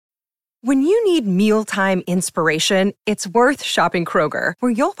When you need mealtime inspiration, it's worth shopping Kroger,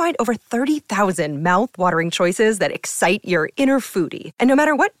 where you'll find over 30,000 mouth-watering choices that excite your inner foodie. And no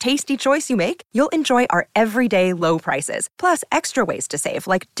matter what tasty choice you make, you'll enjoy our everyday low prices, plus extra ways to save,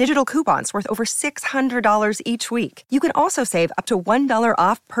 like digital coupons worth over $600 each week. You can also save up to $1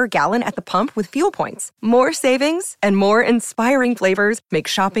 off per gallon at the pump with fuel points. More savings and more inspiring flavors make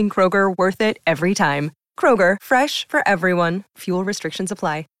shopping Kroger worth it every time. Kroger, fresh for everyone. Fuel restrictions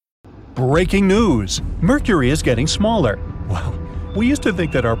apply. Breaking news! Mercury is getting smaller. Well, we used to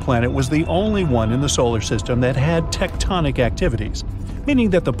think that our planet was the only one in the solar system that had tectonic activities, meaning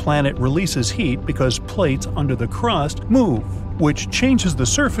that the planet releases heat because plates under the crust move, which changes the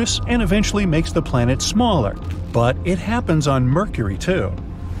surface and eventually makes the planet smaller. But it happens on Mercury too.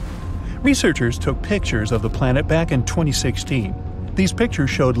 Researchers took pictures of the planet back in 2016. These pictures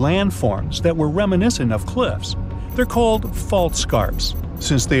showed landforms that were reminiscent of cliffs. They're called fault scarps.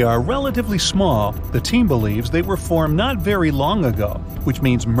 Since they are relatively small, the team believes they were formed not very long ago, which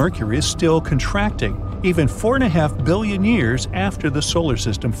means Mercury is still contracting, even 4.5 billion years after the solar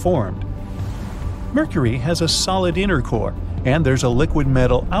system formed. Mercury has a solid inner core, and there's a liquid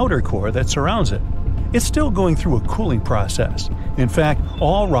metal outer core that surrounds it. It's still going through a cooling process. In fact,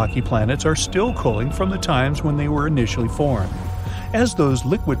 all rocky planets are still cooling from the times when they were initially formed. As those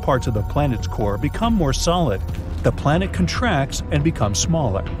liquid parts of the planet's core become more solid, the planet contracts and becomes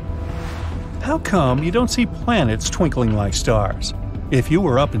smaller. How come you don't see planets twinkling like stars? If you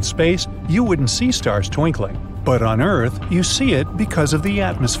were up in space, you wouldn't see stars twinkling. But on Earth, you see it because of the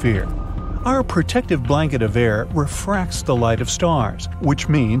atmosphere. Our protective blanket of air refracts the light of stars, which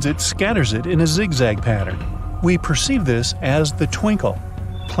means it scatters it in a zigzag pattern. We perceive this as the twinkle.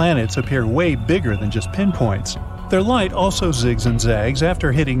 Planets appear way bigger than just pinpoints. Their light also zigs and zags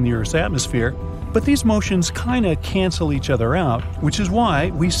after hitting the Earth's atmosphere, but these motions kinda cancel each other out, which is why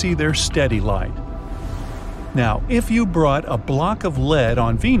we see their steady light. Now, if you brought a block of lead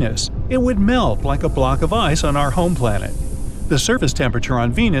on Venus, it would melt like a block of ice on our home planet. The surface temperature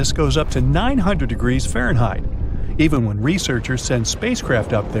on Venus goes up to 900 degrees Fahrenheit. Even when researchers send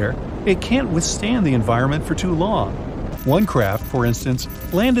spacecraft up there, it can't withstand the environment for too long. One craft, for instance,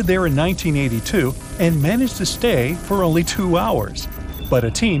 landed there in 1982 and managed to stay for only 2 hours. But a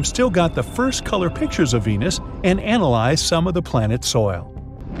team still got the first color pictures of Venus and analyzed some of the planet's soil.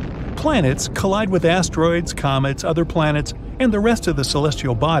 Planets collide with asteroids, comets, other planets, and the rest of the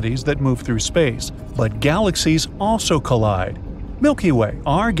celestial bodies that move through space. But galaxies also collide. Milky Way,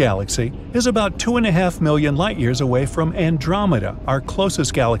 our galaxy, is about 2.5 million light-years away from Andromeda, our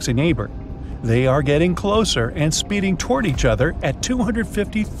closest galaxy neighbor. They are getting closer and speeding toward each other at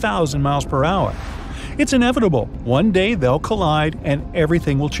 250,000 miles per hour. It's inevitable. One day they'll collide and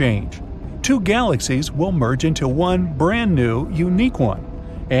everything will change. Two galaxies will merge into one brand new, unique one.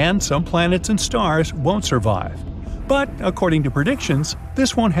 And some planets and stars won't survive. But, according to predictions,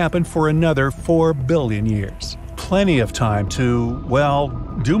 this won't happen for another 4 billion years. Plenty of time to, well,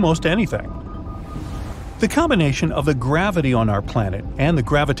 do most anything. The combination of the gravity on our planet and the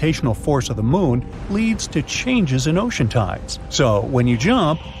gravitational force of the moon leads to changes in ocean tides. So, when you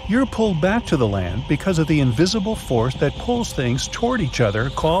jump, you're pulled back to the land because of the invisible force that pulls things toward each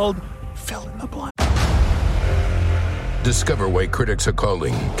other called fill in the blank. Discover why critics are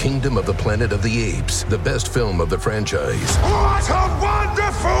calling Kingdom of the Planet of the Apes the best film of the franchise. What a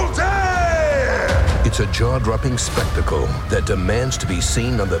wonderful day! It's a jaw-dropping spectacle that demands to be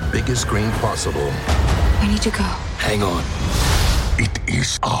seen on the biggest screen possible. We need to go. Hang on. It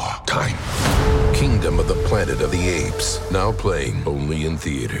is our time. Kingdom of the Planet of the Apes. Now playing only in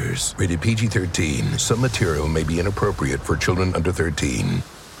theaters. Rated PG-13. Some material may be inappropriate for children under 13.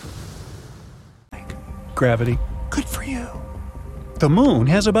 Gravity. Good for you. The moon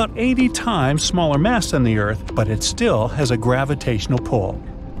has about 80 times smaller mass than the Earth, but it still has a gravitational pull.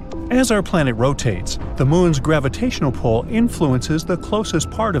 As our planet rotates, the moon's gravitational pull influences the closest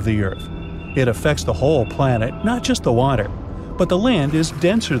part of the Earth. It affects the whole planet, not just the water. But the land is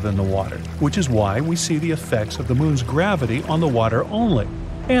denser than the water, which is why we see the effects of the moon's gravity on the water only.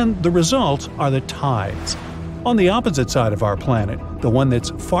 And the results are the tides. On the opposite side of our planet, the one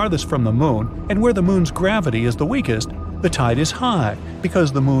that's farthest from the moon and where the moon's gravity is the weakest, the tide is high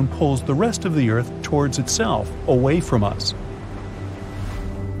because the moon pulls the rest of the Earth towards itself, away from us.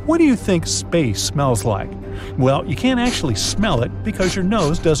 What do you think space smells like? Well, you can't actually smell it because your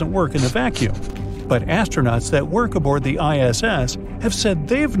nose doesn't work in a vacuum. But astronauts that work aboard the ISS have said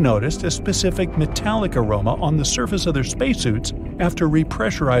they've noticed a specific metallic aroma on the surface of their spacesuits after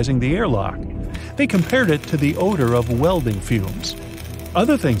repressurizing the airlock. They compared it to the odor of welding fumes.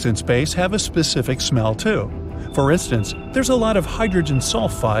 Other things in space have a specific smell too. For instance, there's a lot of hydrogen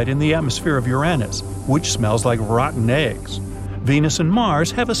sulfide in the atmosphere of Uranus, which smells like rotten eggs. Venus and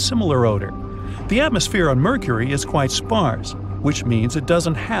Mars have a similar odor. The atmosphere on Mercury is quite sparse, which means it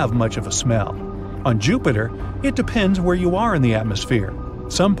doesn't have much of a smell. On Jupiter, it depends where you are in the atmosphere.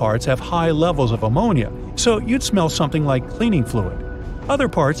 Some parts have high levels of ammonia, so you'd smell something like cleaning fluid. Other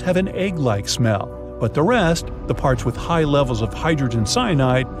parts have an egg-like smell, but the rest, the parts with high levels of hydrogen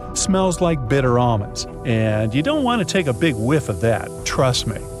cyanide, smells like bitter almonds. And you don't want to take a big whiff of that, trust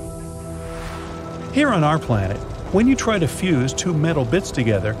me. Here on our planet, when you try to fuse two metal bits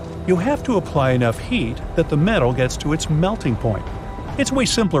together, you have to apply enough heat that the metal gets to its melting point. It's way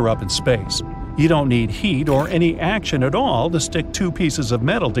simpler up in space. You don't need heat or any action at all to stick two pieces of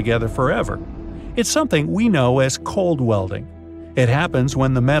metal together forever. It's something we know as cold welding. It happens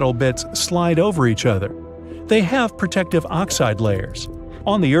when the metal bits slide over each other. They have protective oxide layers.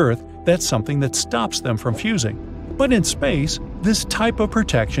 On the Earth, that's something that stops them from fusing. But in space, this type of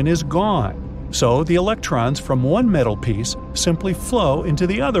protection is gone. So the electrons from one metal piece simply flow into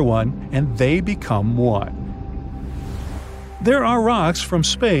the other one and they become one. There are rocks from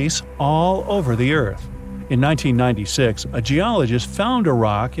space all over the Earth. In 1996, a geologist found a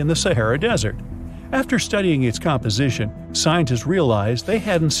rock in the Sahara Desert. After studying its composition, scientists realized they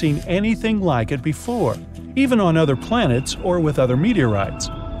hadn't seen anything like it before, even on other planets or with other meteorites.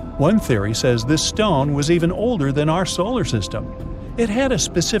 One theory says this stone was even older than our solar system. It had a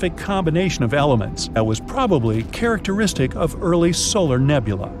specific combination of elements that was probably characteristic of early solar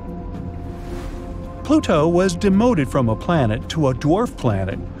nebula. Pluto was demoted from a planet to a dwarf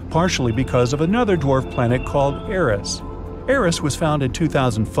planet, partially because of another dwarf planet called Eris. Eris was found in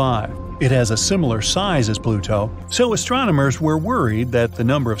 2005. It has a similar size as Pluto, so astronomers were worried that the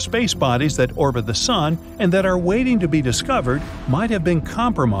number of space bodies that orbit the Sun and that are waiting to be discovered might have been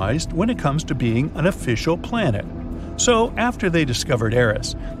compromised when it comes to being an official planet. So, after they discovered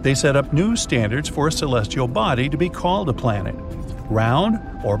Eris, they set up new standards for a celestial body to be called a planet. Round,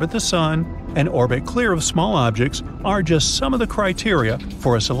 orbit the Sun, and orbit clear of small objects are just some of the criteria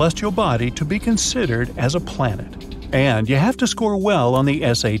for a celestial body to be considered as a planet. And you have to score well on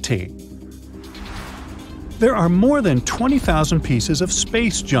the SAT. There are more than 20,000 pieces of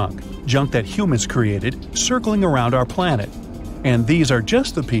space junk that humans created, circling around our planet. And these are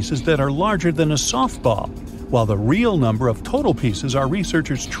just the pieces that are larger than a softball, while the real number of total pieces our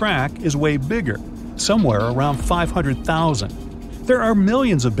researchers track is way bigger, somewhere around 500,000. There are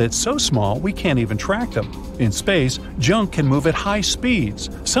millions of bits so small we can't even track them. In space, junk can move at high speeds,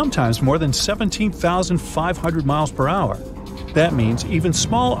 sometimes more than 17,500 miles per hour. That means even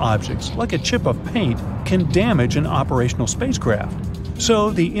small objects, like a chip of paint, can damage an operational spacecraft. So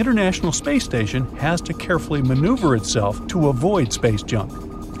the International Space Station has to carefully maneuver itself to avoid space junk.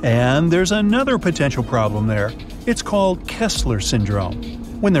 And there's another potential problem there. It's called Kessler syndrome.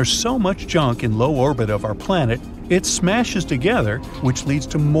 When there's so much junk in low orbit of our planet, it smashes together, which leads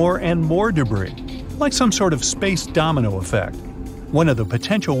to more and more debris, like some sort of space domino effect. One of the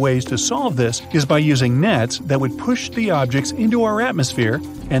potential ways to solve this is by using nets that would push the objects into our atmosphere,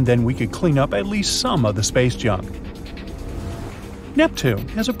 and then we could clean up at least some of the space junk. Neptune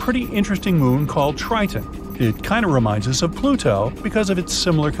has a pretty interesting moon called Triton. It kind of reminds us of Pluto because of its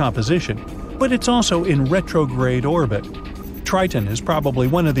similar composition, but it's also in retrograde orbit. Triton is probably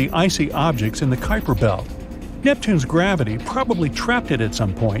one of the icy objects in the Kuiper Belt. Neptune's gravity probably trapped it at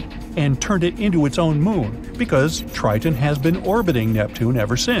some point and turned it into its own moon because Triton has been orbiting Neptune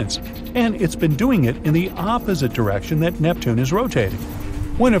ever since, and it's been doing it in the opposite direction that Neptune is rotating.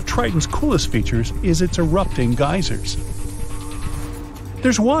 One of Triton's coolest features is its erupting geysers.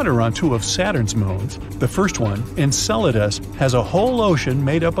 There's water on two of Saturn's moons. The first one, Enceladus, has a whole ocean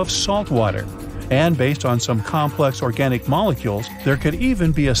made up of salt water. And based on some complex organic molecules, there could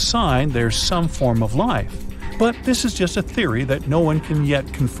even be a sign there's some form of life. But this is just a theory that no one can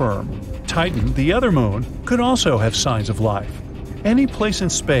yet confirm. Titan, the other moon, could also have signs of life. Any place in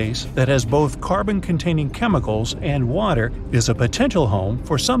space that has both carbon-containing chemicals and water is a potential home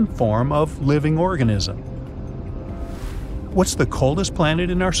for some form of living organism. What's the coldest planet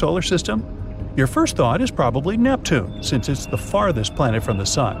in our solar system? Your first thought is probably Neptune, since it's the farthest planet from the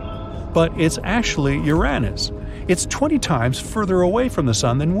Sun. But it's actually Uranus. It's 20 times further away from the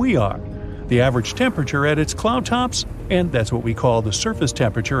Sun than we are. The average temperature at its cloud tops, and that's what we call the surface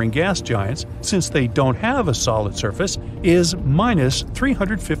temperature in gas giants since they don't have a solid surface, is minus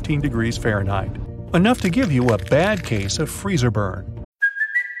 315 degrees Fahrenheit. Enough to give you a bad case of freezer burn.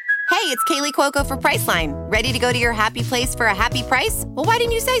 Hey, it's Kaylee Cuoco for Priceline. Ready to go to your happy place for a happy price? Well, why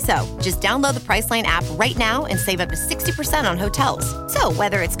didn't you say so? Just download the Priceline app right now and save up to 60% on hotels. So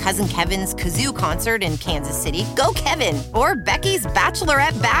whether it's Cousin Kevin's Kazoo Concert in Kansas City, go Kevin, or Becky's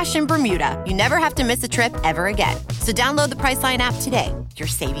Bachelorette Bash in Bermuda, you never have to miss a trip ever again. So download the Priceline app today. Your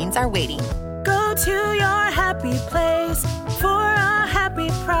savings are waiting. Go to your happy place for a happy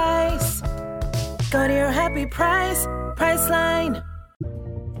price. Go to your happy price, Priceline.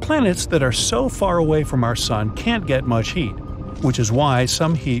 Planets that are so far away from our sun can't get much heat, which is why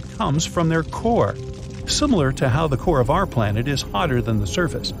some heat comes from their core, similar to how the core of our planet is hotter than the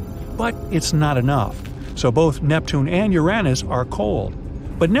surface. But it's not enough, so both Neptune and Uranus are cold.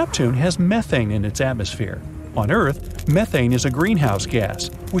 But Neptune has methane in its atmosphere. On Earth, methane is a greenhouse gas,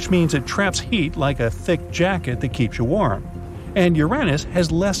 which means it traps heat like a thick jacket that keeps you warm. And Uranus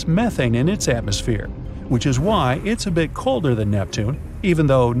has less methane in its atmosphere, which is why it's a bit colder than Neptune, even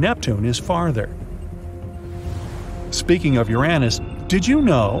though Neptune is farther. Speaking of Uranus, did you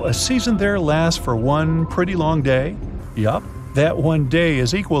know a season there lasts for one pretty long day? Yup, that one day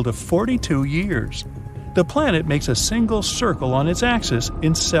is equal to 42 years. The planet makes a single circle on its axis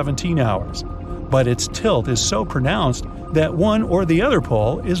in 17 hours, but its tilt is so pronounced that one or the other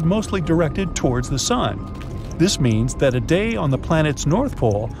pole is mostly directed towards the sun. This means that a day on the planet's north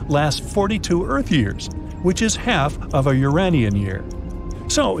pole lasts 42 Earth years, which is half of a Uranian year.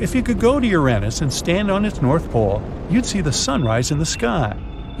 So, if you could go to Uranus and stand on its north pole, you'd see the sunrise in the sky.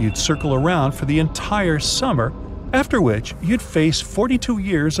 You'd circle around for the entire summer, after which you'd face 42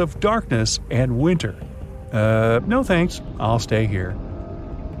 years of darkness and winter. No thanks, I'll stay here.